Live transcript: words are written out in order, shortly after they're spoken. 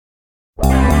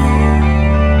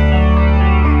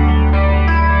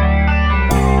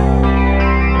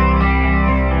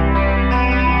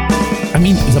I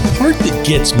mean, the part that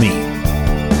gets me,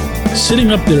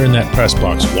 sitting up there in that press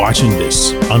box, watching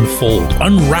this unfold,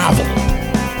 unravel,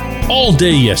 all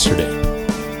day yesterday,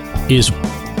 is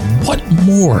what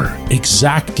more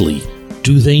exactly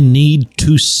do they need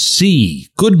to see?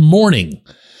 Good morning.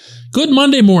 Good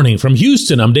Monday morning from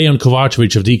Houston. I'm Dejan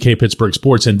Kovacevic of DK Pittsburgh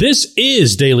Sports, and this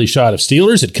is Daily Shot of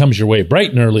Steelers. It comes your way bright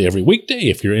and early every weekday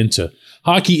if you're into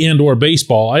hockey and or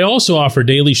baseball. I also offer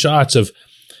daily shots of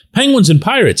Penguins and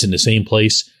Pirates in the same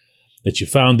place that you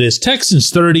found this. Texans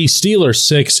 30, Steelers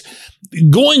 6.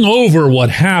 Going over what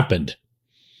happened.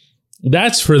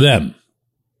 That's for them.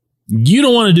 You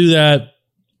don't want to do that.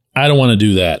 I don't want to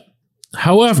do that.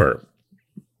 However,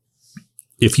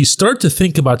 if you start to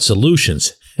think about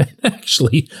solutions,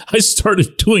 actually, I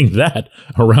started doing that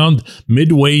around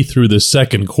midway through the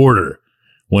second quarter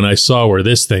when I saw where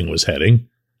this thing was heading.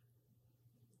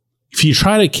 If you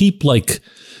try to keep like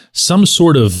some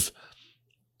sort of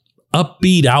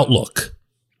upbeat outlook,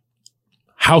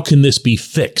 how can this be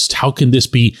fixed? How can this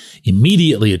be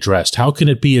immediately addressed? How can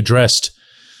it be addressed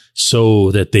so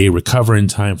that they recover in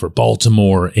time for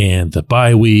Baltimore and the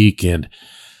bye week? And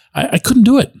I couldn't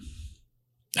do it.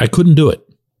 I couldn't do it.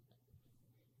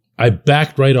 I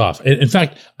backed right off. In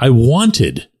fact, I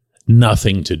wanted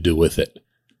nothing to do with it.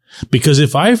 Because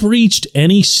if I've reached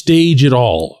any stage at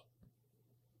all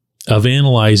of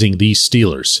analyzing these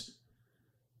Steelers,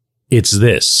 it's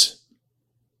this.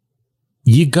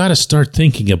 You got to start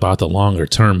thinking about the longer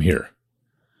term here.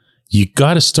 You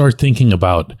got to start thinking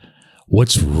about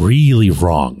what's really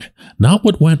wrong. Not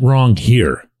what went wrong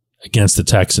here against the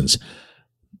Texans.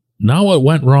 Not what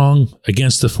went wrong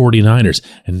against the 49ers.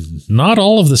 And not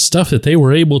all of the stuff that they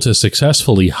were able to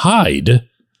successfully hide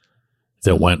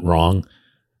that went wrong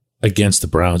against the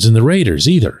Browns and the Raiders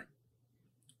either.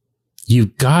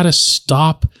 You've got to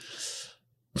stop,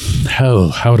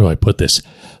 how do I put this,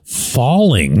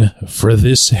 falling for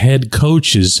this head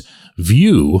coach's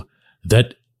view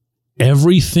that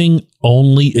everything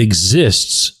only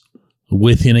exists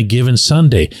within a given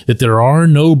Sunday, that there are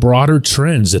no broader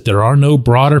trends, that there are no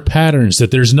broader patterns,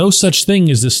 that there's no such thing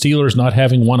as the Steelers not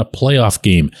having won a playoff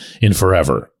game in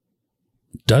forever.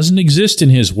 It doesn't exist in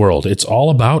his world. It's all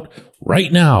about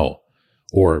right now,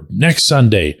 or next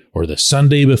Sunday, or the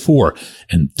Sunday before,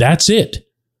 and that's it.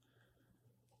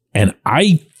 And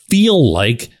I feel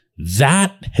like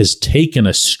that has taken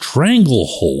a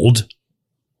stranglehold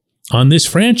on this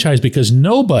franchise because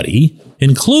nobody,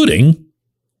 including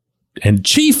and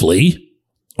chiefly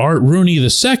Art Rooney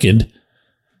II,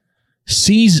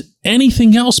 sees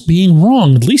anything else being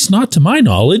wrong, at least not to my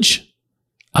knowledge,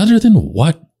 other than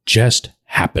what just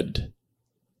happened.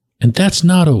 And that's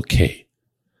not okay.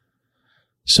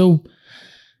 So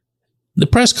the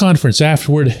press conference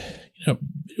afterward, it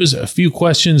was a few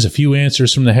questions, a few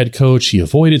answers from the head coach. He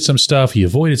avoided some stuff. He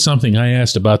avoided something I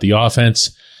asked about the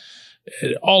offense.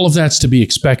 All of that's to be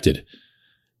expected.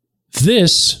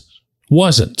 This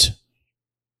wasn't.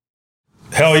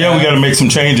 Hell yeah, we got to make some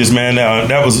changes, man.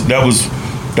 That was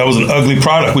an ugly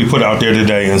product we put out there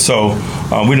today, and so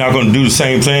we're not going to do the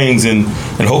same things and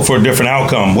hope for a different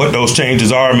outcome. What those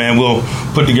changes are, man, we'll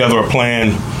put together a plan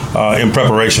in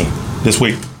preparation this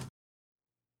week.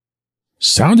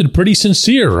 Sounded pretty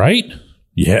sincere, right?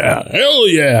 Yeah, hell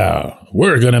yeah.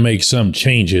 We're going to make some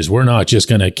changes. We're not just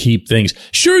going to keep things.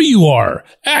 Sure you are.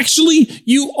 Actually,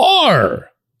 you are.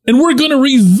 And we're going to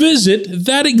revisit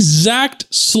that exact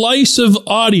slice of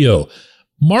audio.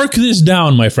 Mark this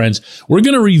down, my friends. We're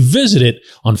going to revisit it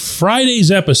on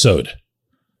Friday's episode,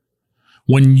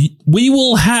 when we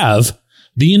will have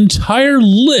the entire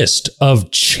list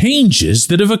of changes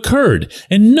that have occurred.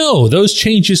 And no, those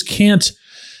changes can't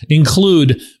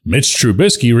include Mitch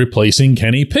Trubisky replacing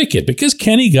Kenny Pickett because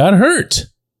Kenny got hurt.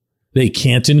 They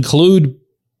can't include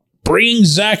bringing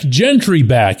Zach Gentry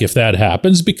back if that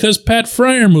happens because Pat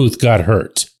Freiermuth got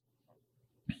hurt.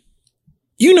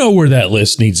 You know where that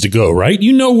list needs to go, right?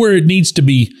 You know where it needs to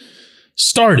be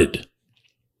started.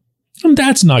 And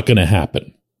that's not going to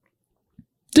happen.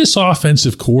 This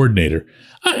offensive coordinator,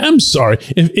 I'm sorry,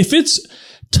 if it's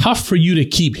tough for you to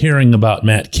keep hearing about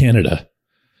Matt Canada,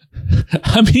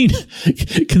 I mean,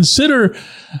 consider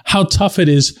how tough it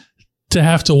is to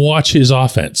have to watch his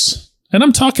offense. And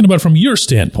I'm talking about from your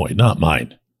standpoint, not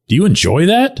mine. Do you enjoy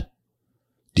that?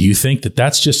 Do you think that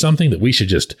that's just something that we should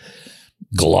just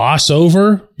gloss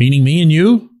over, meaning me and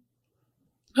you?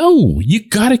 No, you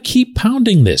got to keep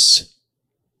pounding this.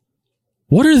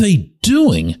 What are they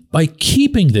doing by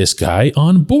keeping this guy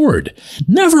on board?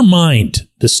 Never mind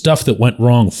the stuff that went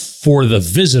wrong for the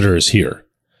visitors here.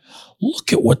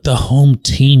 Look at what the home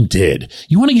team did.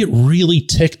 You want to get really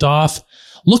ticked off?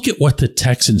 Look at what the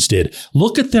Texans did.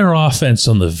 Look at their offense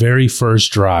on the very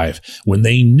first drive when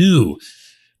they knew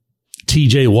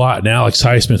TJ Watt and Alex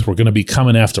Highsmith were going to be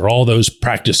coming after all those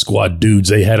practice squad dudes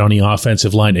they had on the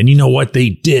offensive line. And you know what they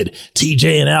did?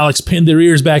 TJ and Alex pinned their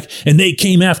ears back and they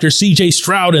came after CJ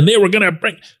Stroud and they were going to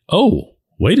bring... Oh,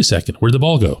 wait a second. Where'd the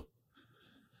ball go?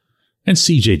 And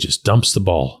CJ just dumps the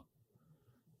ball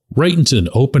right into an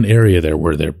open area there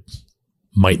where there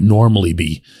might normally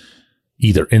be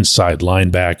either inside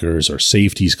linebackers or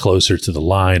safeties closer to the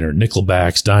line or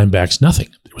nickelbacks, dimebacks, nothing.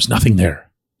 There was nothing there.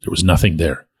 There was nothing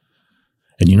there.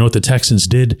 And you know what the Texans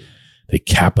did? They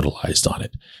capitalized on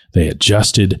it. They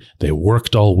adjusted. They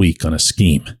worked all week on a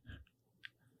scheme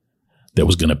that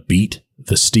was going to beat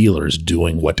the Steelers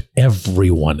doing what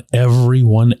everyone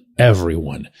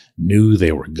knew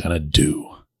they were going to do.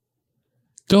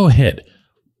 Go ahead.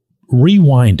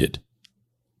 Rewind it.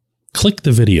 Click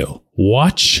the video.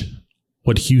 Watch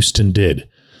what Houston did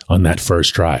on that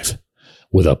first drive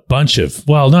with a bunch of,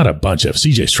 well, not a bunch of,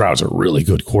 CJ Stroud's a really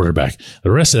good quarterback.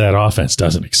 The rest of that offense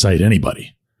doesn't excite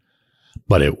anybody.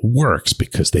 But it works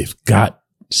because they've got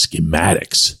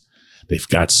schematics. They've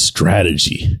got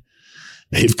strategy.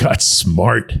 They've got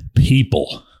smart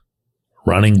people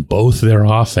running both their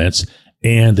offense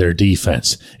and their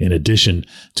defense, in addition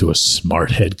to a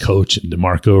smart head coach in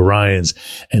DeMarco Ryans.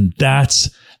 And that's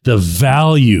the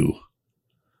value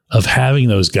of having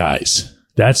those guys.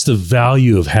 That's the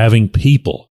value of having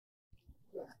people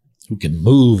who can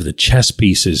move the chess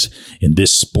pieces in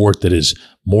this sport that is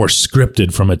more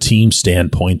scripted from a team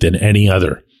standpoint than any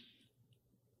other.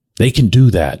 They can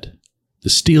do that. The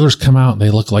Steelers come out and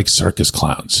they look like circus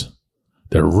clowns.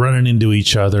 They're running into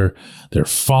each other. They're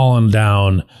falling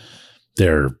down.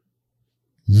 They're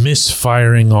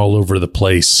misfiring all over the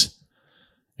place.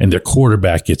 And their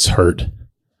quarterback gets hurt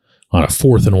on a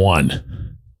 4th and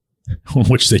 1, on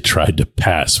which they tried to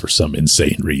pass for some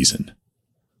insane reason.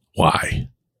 Why?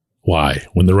 Why?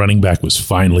 When the running back was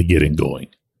finally getting going.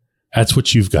 That's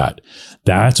what you've got.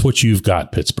 That's what you've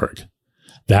got, Pittsburgh.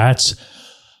 That's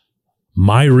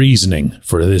my reasoning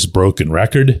for this broken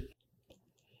record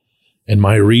and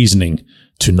my reasoning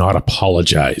to not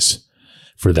apologize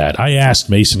for that. I asked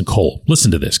Mason Cole,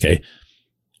 listen to this, okay?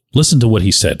 Listen to what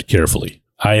he said carefully.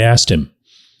 I asked him,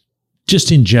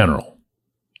 just in general,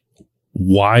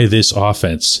 why this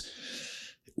offense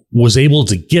was able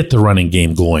to get the running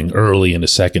game going early in the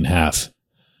second half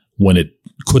when it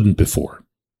couldn't before.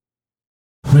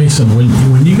 Mason,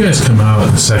 when you guys come out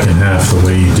in the second half the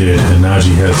way you did and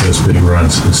Najee has those big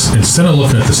runs, instead of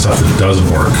looking at the stuff that doesn't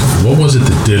work, what was it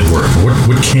that did work?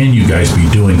 What can you guys be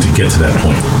doing to get to that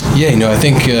point? Yeah, I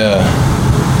think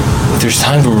there's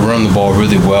times where we run the ball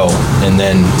really well, and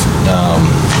then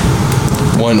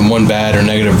one bad or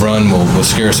negative run will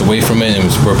scare us away from it, and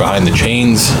we're behind the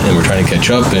chains, and we're trying to catch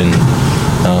up, and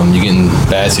you get in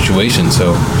bad situations.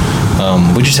 So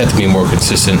we just have to be more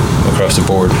consistent across the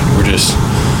board. We're just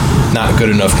not good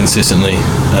enough consistently,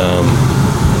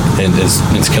 and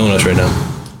it's killing us right now.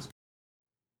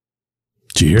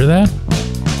 Did you hear that?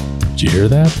 Did you hear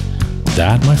that?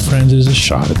 That, my friends, is a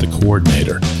shot at the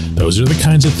coordinator. Those are the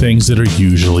kinds of things that are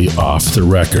usually off the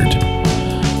record.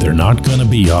 They're not going to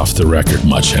be off the record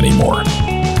much anymore.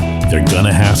 They're going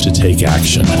to have to take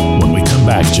action. When we come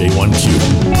back,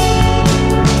 J1Q.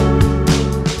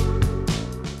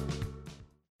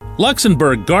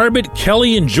 Luxembourg, Garbett,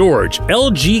 Kelly, and George.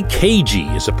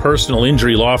 LGKG is a personal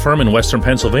injury law firm in Western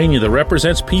Pennsylvania that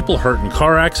represents people hurt in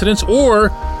car accidents or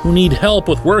who need help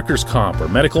with workers' comp or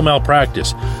medical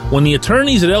malpractice. When the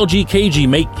attorneys at LGKG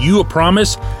make you a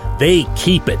promise, they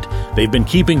keep it. They've been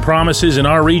keeping promises in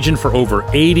our region for over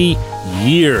 80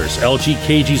 years.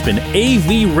 LGKG's been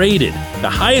AV rated, the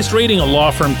highest rating a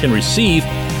law firm can receive,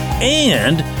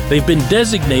 and they've been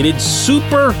designated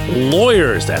super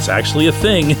lawyers. That's actually a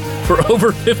thing for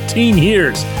over 15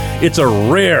 years. It's a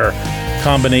rare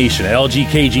combination.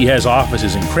 LGKG has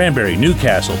offices in Cranberry,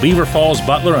 Newcastle, Beaver Falls,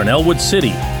 Butler, and Elwood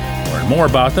City. Learn more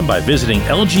about them by visiting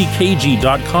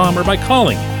lgkg.com or by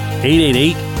calling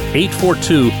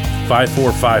 888-842-5454.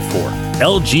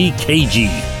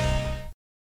 LGKG.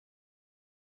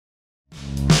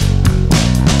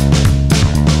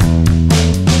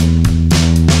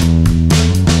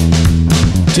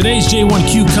 Today's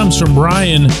J1Q comes from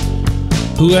Ryan,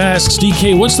 who asks,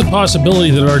 DK, what's the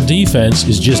possibility that our defense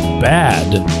is just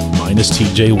bad minus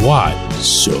TJ Watt?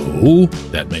 So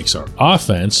that makes our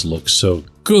offense look so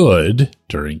good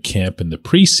during camp in the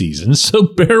preseason, so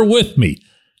bear with me.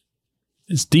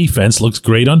 This defense looks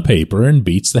great on paper and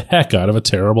beats the heck out of a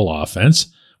terrible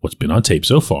offense, what's been on tape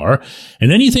so far,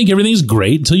 and then you think everything's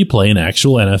great until you play an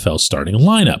actual NFL starting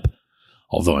lineup.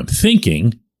 Although I'm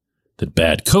thinking that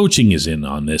bad coaching is in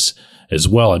on this as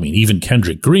well. I mean, even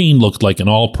Kendrick Green looked like an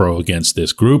all-pro against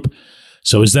this group.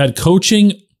 So is that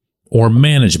coaching or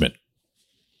management?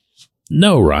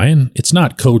 No, Ryan, it's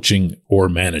not coaching or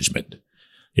management.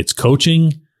 It's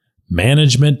coaching,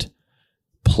 management,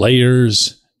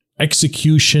 players,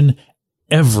 execution,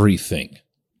 everything.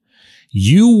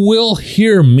 You will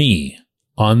hear me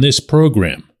on this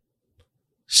program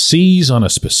seize on a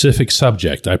specific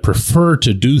subject. I prefer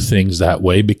to do things that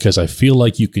way because I feel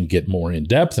like you can get more in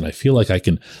depth, and I feel like I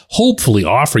can hopefully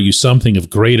offer you something of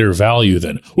greater value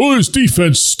than, oh, this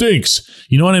defense stinks.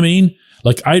 You know what I mean?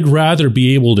 Like, I'd rather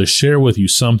be able to share with you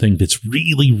something that's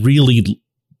really, really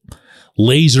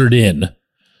lasered in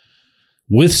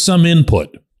with some input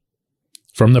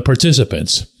from the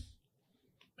participants.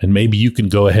 And maybe you can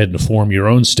go ahead and form your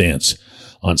own stance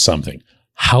on something.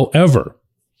 However,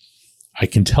 I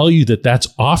can tell you that that's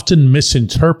often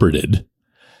misinterpreted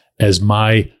as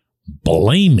my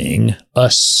blaming a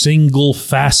single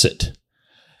facet.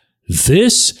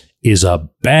 This is a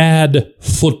bad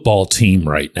football team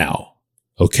right now,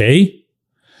 okay?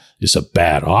 It's a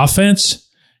bad offense.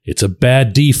 It's a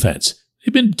bad defense.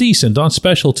 They've been decent on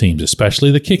special teams, especially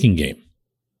the kicking game.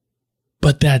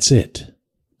 But that's it.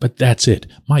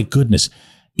 My goodness,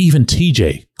 even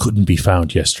TJ couldn't be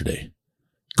found yesterday.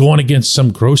 Going against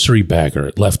some grocery bagger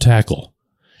at left tackle.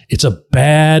 It's a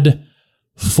bad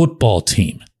football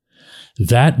team.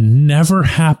 That never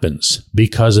happens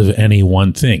because of any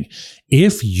one thing.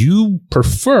 If you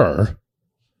prefer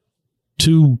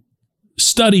to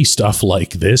study stuff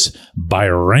like this by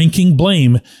ranking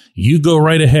blame, you go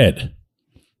right ahead.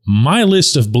 My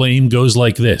list of blame goes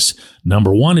like this.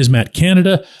 Number 1 is Matt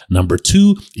Canada. Number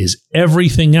 2 is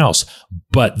everything else.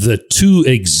 But the 2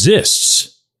 exists.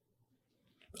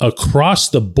 Across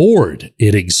the board,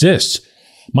 it exists.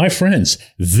 My friends,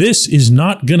 this is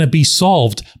not going to be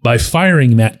solved by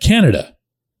firing Matt Canada.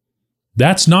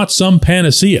 That's not some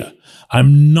panacea.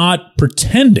 I'm not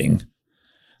pretending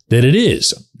that it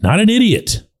is. I'm not an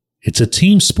idiot. It's a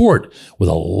team sport with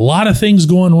a lot of things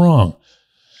going wrong.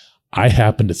 I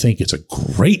happen to think it's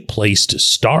a great place to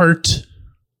start.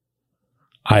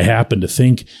 I happen to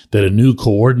think that a new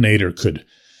coordinator could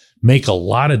make a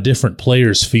lot of different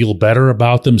players feel better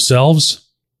about themselves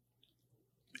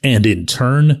and in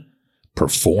turn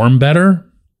perform better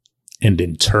and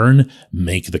in turn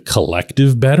make the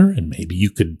collective better. And maybe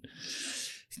you could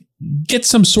get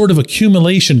some sort of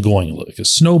accumulation going, like a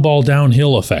snowball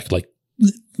downhill effect, like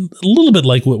a little bit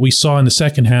like what we saw in the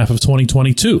second half of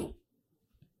 2022,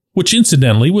 which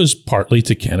incidentally was partly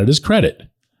to Canada's credit.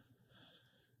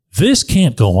 This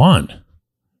can't go on.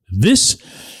 This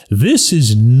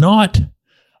is not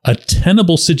a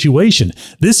tenable situation.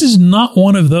 This is not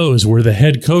one of those where the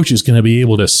head coach is going to be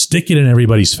able to stick it in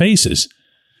everybody's faces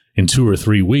in 2 or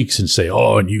 3 weeks and say,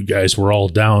 oh, and you guys were all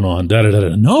down on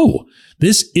da-da-da-da. No,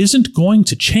 this isn't going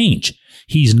to change.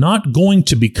 He's not going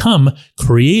to become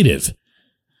creative.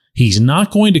 He's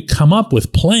not going to come up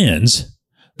with plans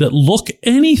that look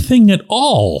anything at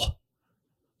all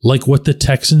like what the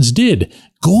Texans did.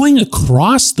 Going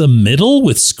across the middle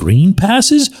with screen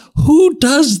passes? Who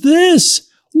does this?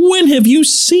 When have you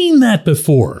seen that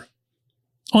before?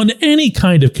 On any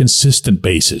kind of consistent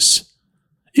basis.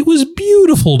 It was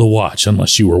beautiful to watch,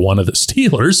 unless you were one of the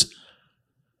Steelers,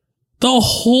 the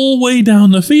whole way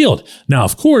down the field. Now,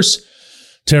 of course,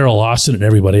 Teryl Austin and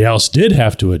everybody else did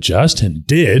have to adjust and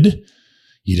did.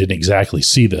 You didn't exactly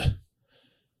see the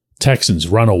Texans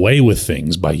run away with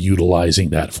things by utilizing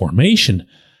that formation,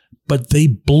 but they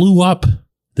blew up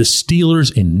the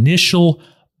Steelers' initial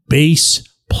base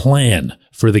plan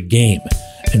for the game.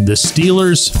 And the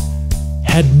Steelers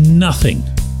had nothing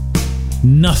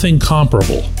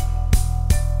comparable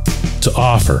to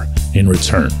offer in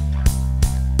return.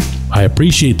 I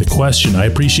appreciate the question. I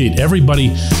appreciate everybody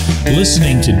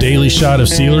listening to Daily Shot of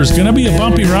Steelers. Going to be a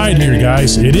bumpy ride here,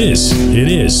 guys. It is.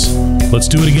 Let's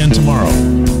do it again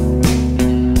tomorrow.